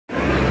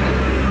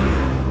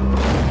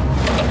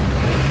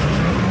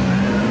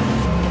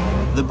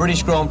the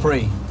British Grand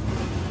Prix,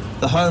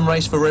 the home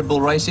race for Red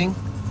Bull Racing,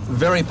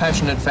 very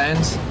passionate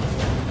fans,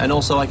 and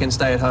also I can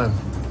stay at home.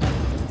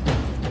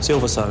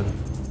 Silverstone,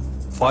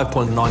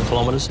 5.9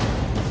 kilometres,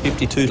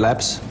 52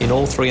 laps in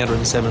all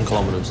 307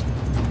 kilometres.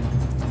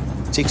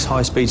 6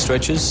 high-speed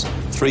stretches,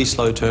 3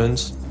 slow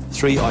turns,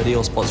 3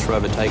 ideal spots for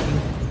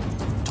overtaking,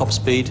 top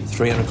speed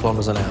 300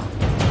 kilometres an hour.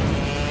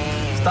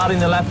 Starting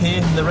the lap here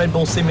in the Red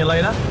Bull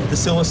simulator, the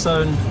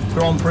Silverstone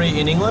Grand Prix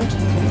in England.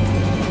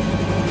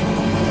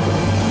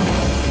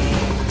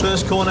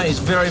 First corner is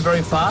very,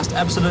 very fast,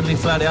 absolutely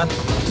flat out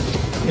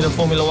in a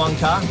Formula One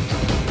car.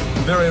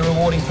 Very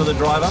rewarding for the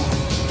driver.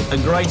 A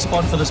great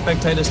spot for the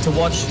spectators to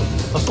watch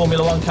a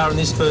Formula One car in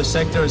this first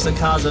sector as the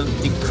cars are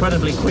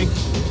incredibly quick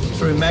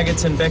through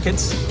Maggots and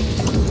Becketts.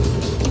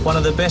 One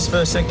of the best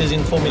first sectors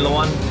in Formula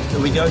One that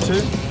we go to.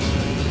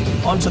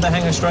 Onto the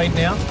hangar straight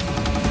now.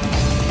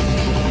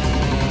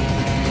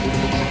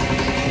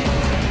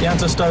 Down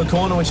to Stowe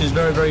Corner, which is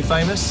very, very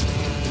famous.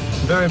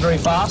 Very, very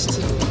fast.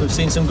 We've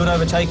seen some good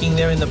overtaking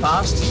there in the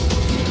past.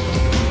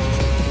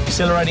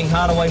 Accelerating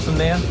hard away from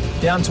there.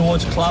 Down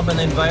towards Club and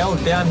then Vale.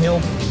 Downhill.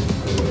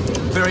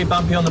 Very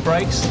bumpy on the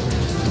brakes.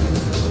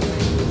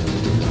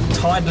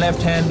 Tight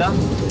left-hander.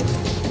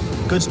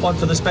 Good spot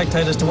for the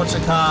spectators to watch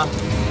the car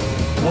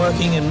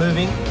working and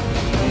moving.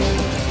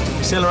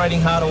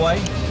 Accelerating hard away.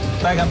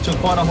 Back up to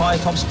quite a high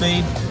top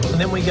speed. And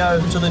then we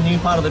go to the new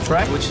part of the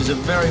track, which is a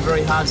very,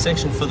 very hard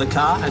section for the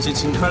car as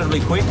it's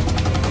incredibly quick.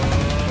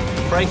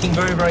 Braking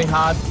very, very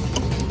hard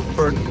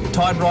for a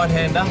tight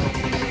right-hander.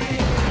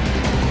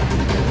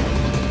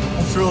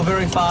 Through a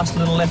very fast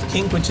little left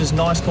kink, which is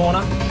nice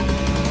corner.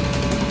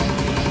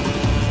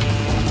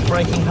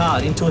 Braking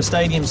hard into a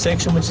stadium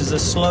section, which is a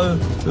slow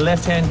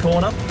left-hand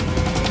corner.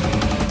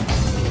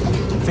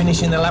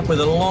 Finishing the lap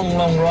with a long,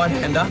 long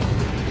right-hander,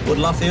 Wood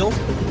Luffield.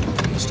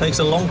 Which takes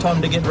a long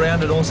time to get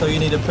round, and also you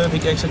need a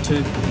perfect exit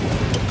to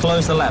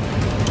close the lap.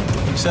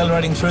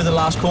 Accelerating through the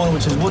last corner,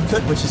 which is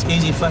Woodcote, which is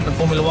easy flat in a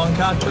Formula One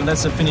car, and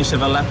that's the finish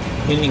of a lap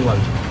in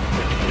England.